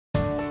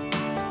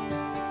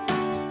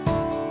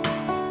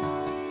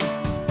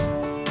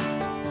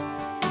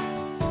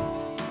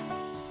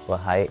Well,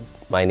 hi,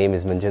 my name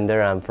is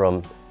Manjinder. I'm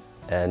from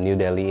New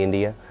Delhi,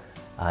 India.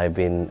 I've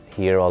been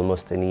here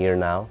almost a year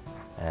now,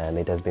 and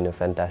it has been a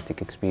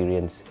fantastic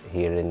experience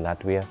here in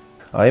Latvia.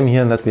 I'm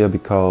here in Latvia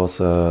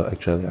because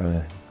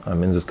actually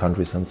I'm in this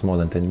country since more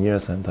than 10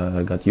 years, and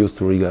I got used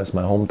to Riga as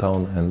my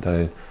hometown, and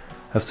I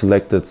have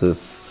selected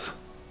this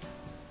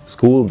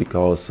school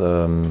because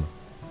I'm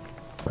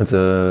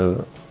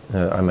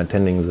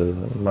attending the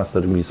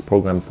Master Degrees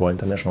program for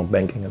International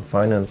Banking and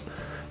Finance,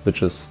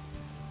 which is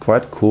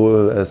quite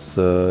cool as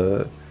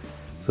the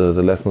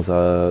lessons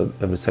are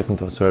every second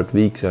or third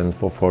week and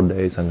for 4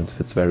 days, and it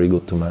fits very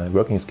good to my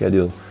working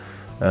schedule.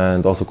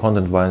 And also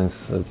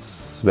content-wise,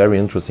 it's very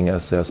interesting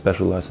as they are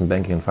specialized in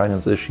banking and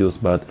finance issues,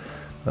 but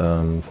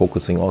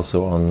focusing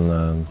also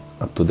on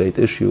up-to-date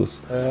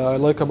issues. I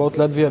like about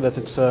Latvia that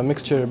it's a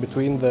mixture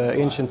between the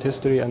ancient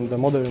history and the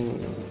modern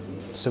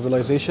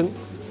civilization,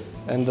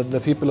 and that the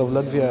people of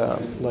Latvia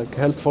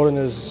help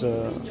foreigners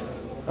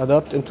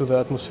adapt into the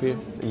atmosphere.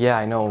 Yeah,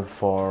 I know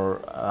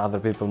for other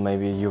people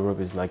maybe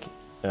Europe is like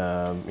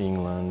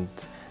England,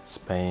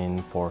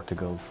 Spain,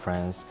 Portugal,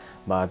 France,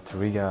 but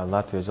Riga,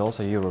 Latvia is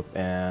also Europe,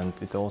 and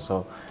it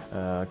also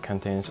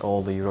contains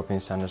all the European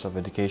standards of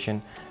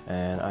education,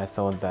 and I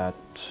thought that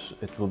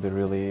it would be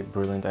really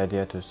brilliant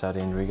idea to study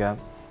in Riga,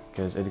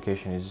 because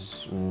education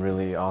is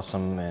really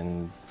awesome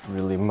and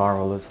really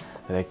marvelous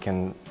that I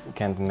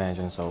can't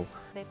imagine. So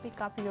they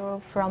pick up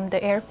you from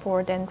the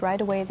airport, and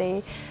right away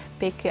they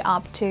pick you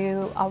up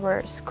to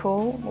our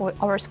school.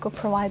 Our school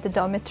provides a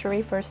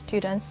dormitory for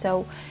students,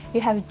 so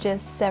you have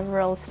just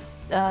several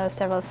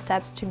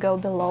steps to go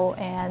below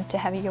and to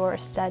have your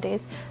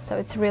studies. So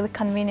it's really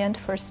convenient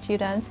for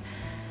students,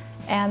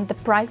 and the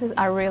prices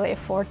are really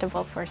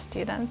affordable for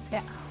students.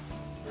 Yeah.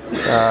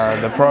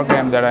 The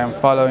program that I'm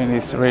following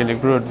is really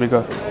good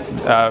because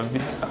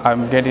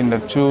I'm getting the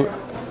two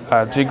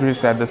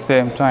degrees at the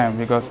same time,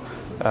 because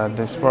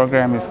this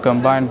program is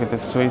combined with the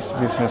Swiss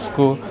Business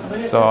School,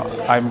 so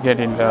I'm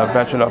getting the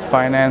Bachelor of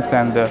Finance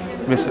and the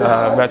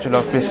Bachelor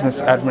of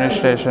Business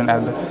Administration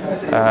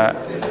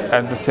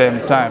at the same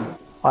time.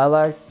 I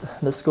like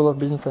the School of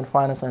Business and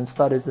Finance and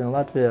Studies in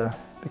Latvia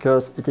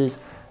because it is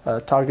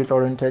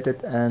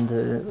target-oriented, and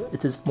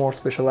it is more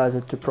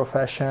specialized to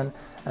profession,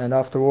 and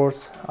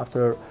afterwards,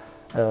 after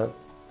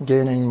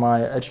gaining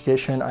my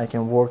education, I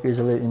can work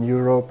easily in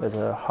Europe as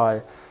a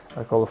high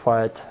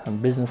qualified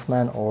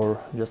businessman or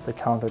just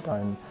accountant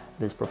in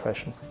these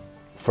professions.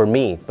 For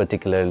me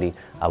particularly,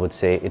 I would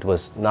say it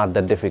was not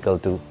that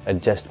difficult to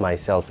adjust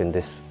myself in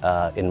this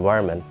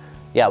environment.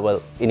 Yeah,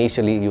 well,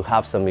 initially you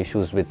have some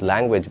issues with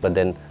language, but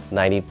then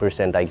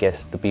 90% I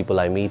guess the people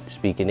I meet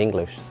speak in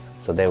English,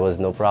 so there was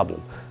no problem.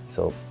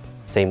 So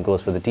same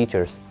goes for the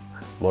teachers,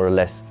 more or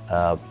less.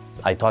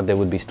 I thought they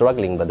would be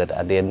struggling, but that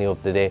at the end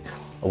of the day,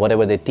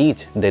 whatever they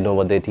teach, they know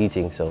what they're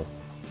teaching, so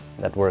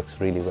that works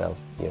really well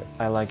here.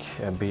 I like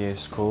BA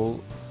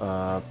school.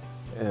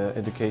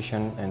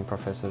 Education and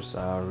professors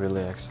are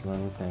really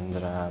excellent and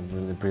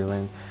really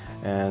brilliant.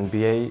 And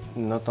BA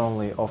not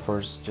only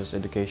offers just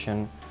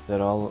education,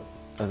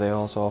 they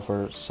also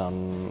offer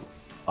some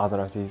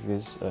other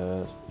activities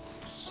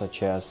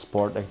such as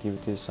sport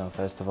activities, some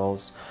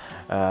festivals.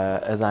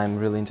 As I'm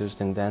really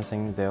interested in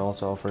dancing, they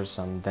also offer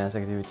some dance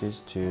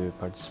activities to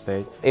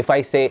participate. If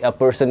I say a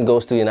person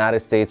goes to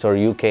United States or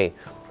UK,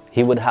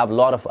 he would have a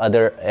lot of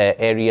other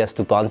areas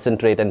to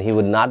concentrate, and he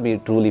would not be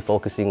truly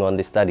focusing on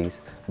the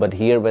studies. But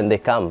here when they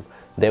come,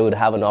 they would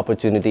have an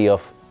opportunity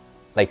of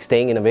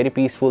staying in a very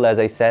peaceful, as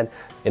I said,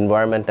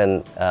 environment,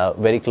 and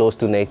very close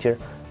to nature,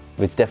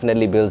 which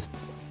definitely builds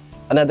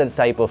another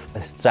type of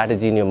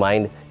strategy in your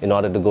mind in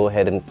order to go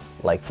ahead and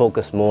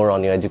focus more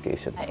on your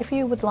education. If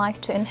you would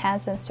like to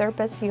enhance and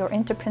surpass your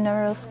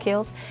entrepreneurial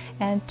skills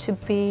and to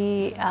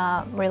be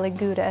really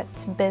good at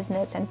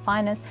business and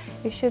finance,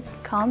 you should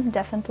come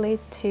definitely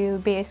to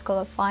BA School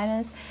of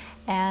Finance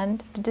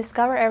and to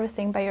discover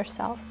everything by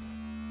yourself.